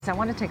So I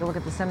want to take a look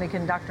at the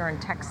semiconductor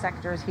and tech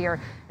sectors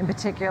here in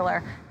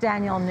particular.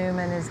 Daniel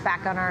Newman is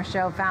back on our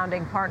show,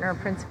 founding partner,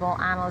 principal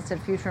analyst at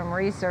Futurum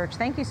Research.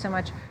 Thank you so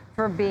much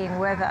for being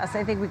with us.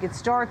 I think we could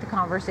start the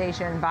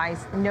conversation by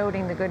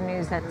noting the good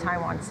news that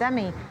Taiwan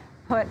Semi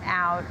put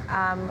out.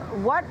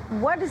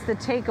 What is the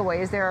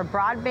takeaway? Is there a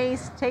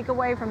broad-based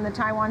takeaway from the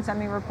Taiwan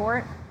Semi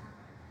report?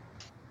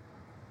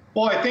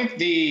 Well, I think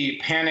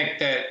the panic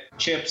that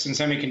chips and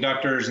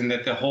semiconductors and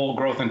that the whole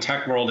growth and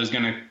tech world is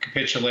going to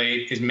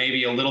capitulate is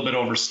maybe a little bit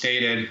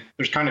overstated.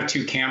 There's kind of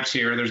two camps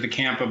here. There's the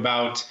camp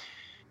about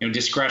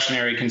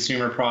discretionary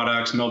consumer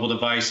products, mobile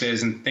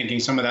devices, and thinking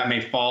some of that may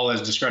fall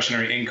as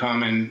discretionary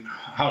income and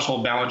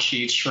household balance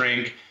sheets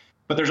shrink.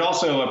 But there's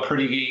also a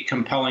pretty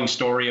compelling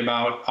story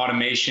about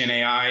automation,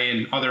 AI,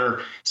 and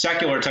other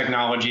secular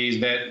technologies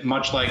that,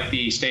 much like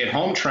the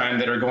stay-at-home trend,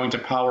 that are going to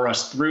power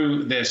us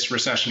through this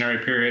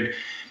recessionary period.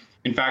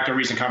 In fact, a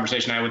recent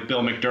conversation I had with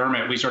Bill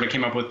McDermott, we sort of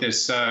came up with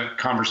this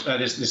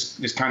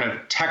this kind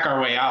of tech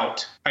our way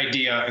out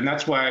idea, and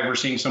that's why we're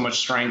seeing so much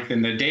strength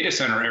in the data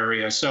center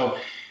area. So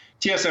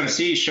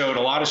TSMC showed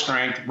a lot of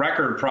strength,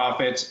 record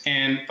profits,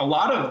 and a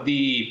lot of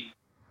the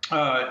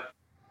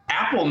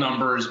Apple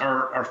numbers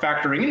are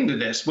factoring into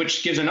this,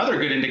 which gives another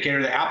good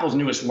indicator that Apple's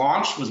newest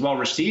launch was well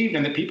received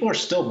and that people are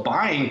still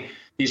buying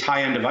these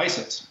high-end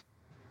devices.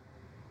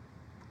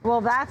 Well,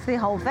 that's the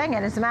whole thing.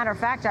 And as a matter of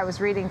fact, I was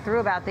reading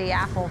through about the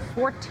Apple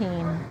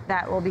 14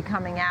 that will be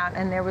coming out,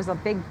 and there was a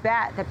big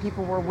bet that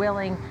people were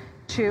willing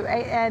to,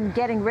 and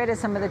getting rid of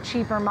some of the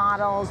cheaper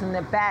models, and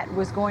the bet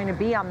was going to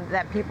be on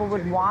that people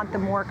would want the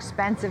more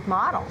expensive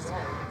models.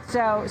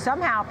 So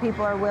somehow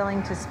people are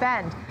willing to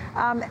spend.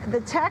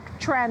 The tech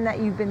trend that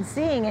you've been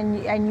seeing,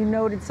 and you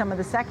noted some of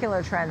the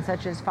secular trends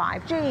such as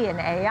 5G and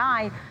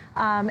AI,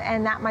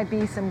 and that might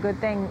be some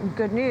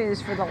good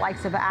news for the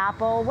likes of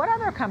Apple. What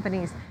other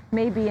companies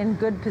may be in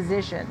good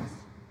positions?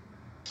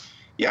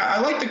 Yeah,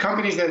 I like the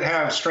companies that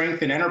have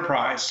strength in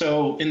enterprise.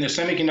 So in the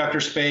semiconductor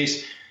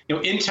space,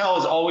 Intel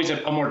is always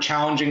a more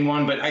challenging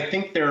one, but I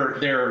think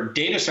their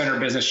data center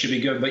business should be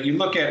good. But you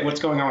look at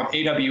what's going on with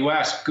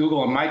AWS,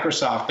 Google, and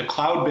Microsoft, the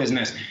cloud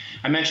business.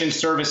 I mentioned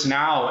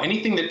ServiceNow,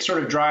 anything that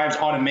sort of drives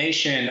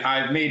automation.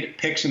 I've made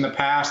picks in the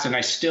past, and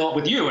I still,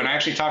 with you, and I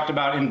actually talked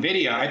about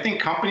NVIDIA. I think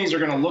companies are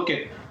going to look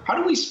at how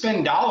do we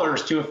spend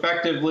dollars to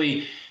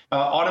effectively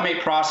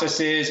automate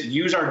processes,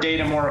 use our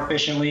data more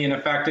efficiently and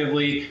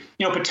effectively.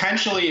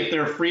 Potentially if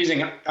they're freezing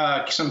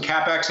some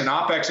CapEx and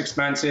OpEx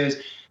expenses,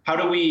 how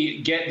do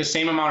we get the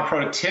same amount of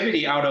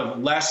productivity out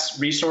of less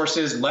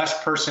resources,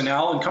 less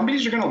personnel? And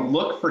companies are going to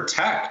look for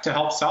tech to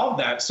help solve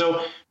that.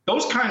 So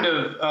those kind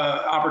of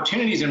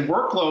opportunities and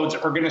workloads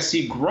are going to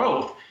see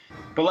growth.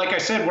 But like I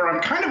said, where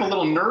I'm kind of a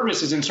little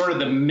nervous is in sort of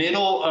the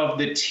middle of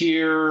the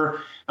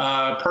tier,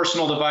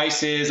 personal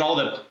devices, all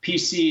the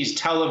PCs,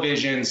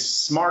 televisions,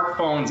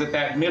 smartphones at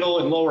that middle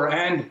and lower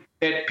end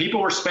that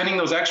people were spending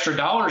those extra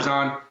dollars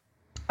on.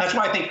 That's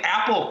why I think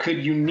Apple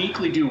could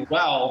uniquely do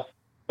well.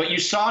 But you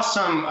saw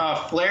some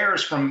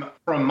flares from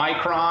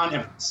Micron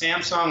and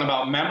Samsung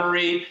about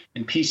memory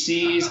and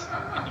PCs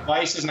and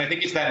devices, and I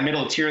think it's that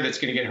middle tier that's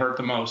going to get hurt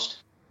the most.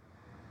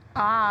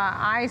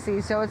 I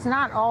see. So it's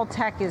not all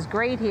tech is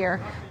great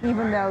here,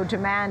 even though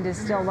demand is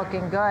still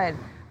looking good.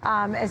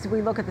 As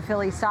we look at the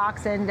Philly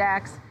Stocks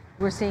Index,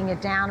 we're seeing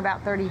it down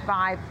about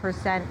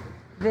 35%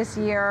 this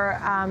year.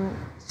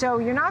 So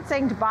you're not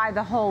saying to buy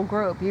the whole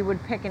group. You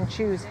would pick and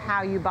choose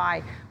how you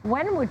buy.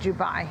 When would you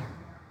buy?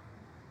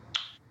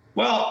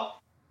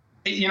 Well,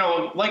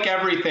 like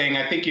everything,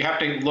 I think you have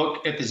to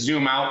look at the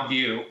zoom out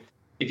view.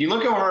 If you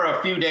look over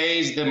a few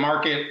days, the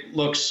market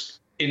looks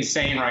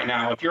insane right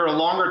now. If you're a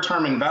longer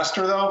term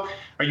investor, though,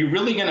 are you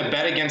really going to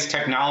bet against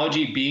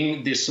technology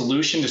being the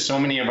solution to so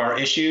many of our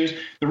issues?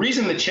 The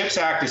reason the CHIPS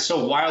Act is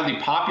so wildly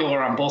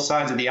popular on both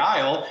sides of the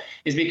aisle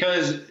is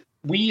because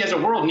we as a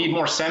world need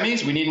more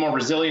semis, we need more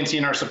resiliency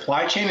in our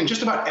supply chain, and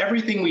just about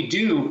everything we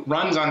do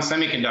runs on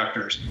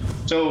semiconductors.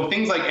 So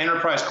things like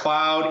enterprise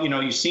cloud,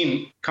 you've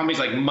seen companies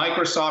like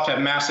Microsoft have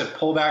massive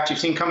pullbacks. You've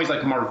seen companies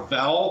like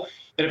Marvell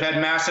that have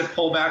had massive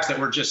pullbacks that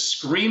were just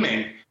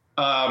screaming.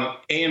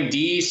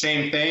 AMD,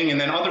 same thing.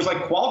 And then others like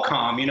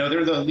Qualcomm,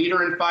 they're the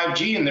leader in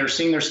 5G and they're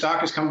seeing their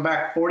stock has come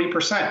back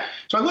 40%.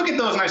 So I look at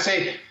those and I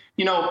say,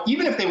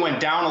 even if they went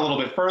down a little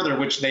bit further,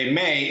 which they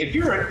may, if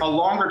you're a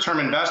longer term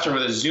investor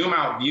with a zoom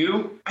out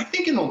view, I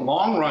think in the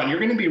long run, you're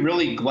going to be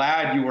really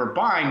glad you were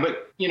buying.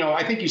 But,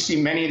 I think you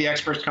see many of the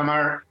experts come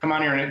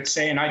on here and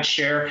say, and I'd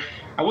share,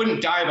 I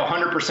wouldn't dive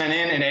 100% in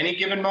at any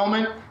given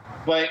moment,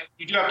 but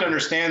you do have to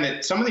understand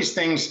that some of these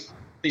things,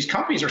 these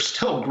companies are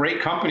still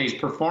great companies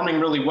performing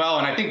really well.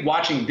 And I think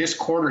watching this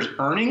quarter's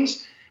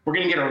earnings, we're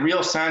going to get a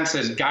real sense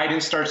as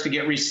guidance starts to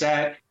get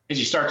reset, as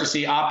you start to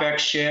see OpEx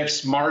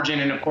shifts,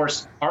 margin, and of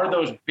course, are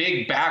those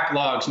big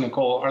backlogs,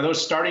 Nicole, are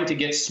those starting to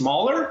get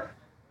smaller?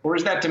 Or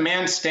is that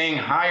demand staying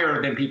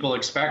higher than people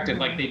expected,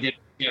 like they did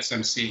with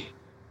TSMC?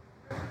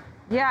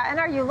 Yeah, and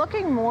are you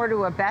looking more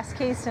to a best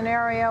case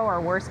scenario or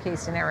worst case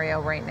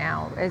scenario right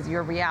now as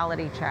your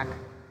reality check?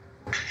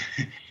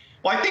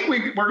 Well, I think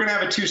we're going to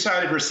have a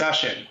two-sided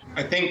recession.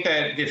 I think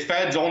that the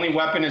Fed's only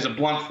weapon is a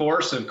blunt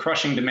force of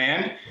crushing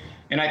demand.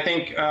 And I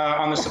think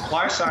on the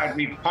supply side,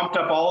 we've pumped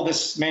up all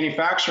this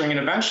manufacturing, and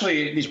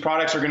eventually these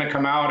products are going to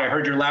come out. I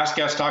heard your last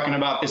guest talking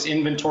about this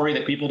inventory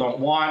that people don't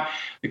want.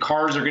 The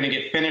cars are going to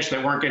get finished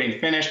that weren't getting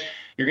finished.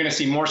 You're going to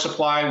see more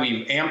supply.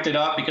 We've amped it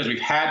up because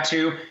we've had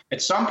to.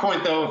 At some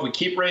point, though, if we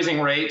keep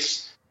raising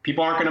rates,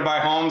 people aren't going to buy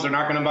homes. They're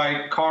not going to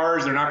buy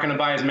cars. They're not going to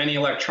buy as many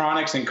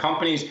electronics, and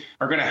companies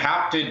are going to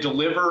have to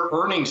deliver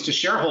earnings to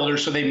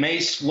shareholders. So they may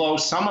slow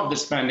some of the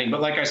spending.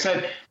 But like I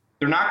said,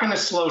 they're not going to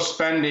slow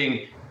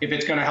spending if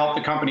it's going to help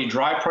the company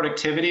drive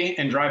productivity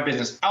and drive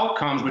business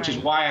outcomes, which is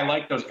why I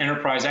like those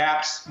enterprise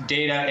apps,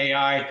 data,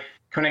 AI,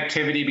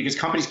 connectivity, because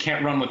companies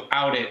can't run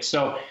without it.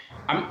 So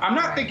I'm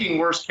not thinking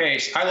worst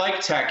case. I like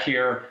tech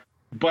here,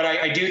 but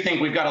I do think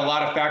we've got a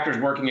lot of factors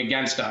working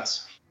against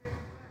us.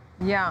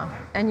 Yeah,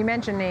 and you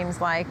mentioned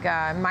names like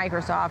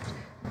Microsoft,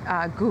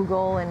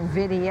 Google,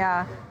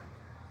 NVIDIA,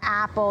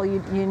 Apple.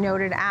 You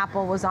noted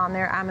Apple was on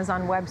there,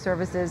 Amazon Web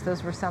Services.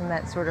 Those were some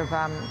that sort of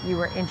you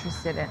were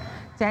interested in.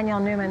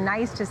 Daniel Newman,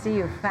 nice to see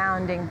you,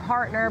 founding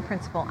partner,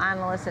 principal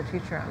analyst at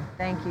Futurum.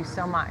 Thank you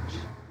so much.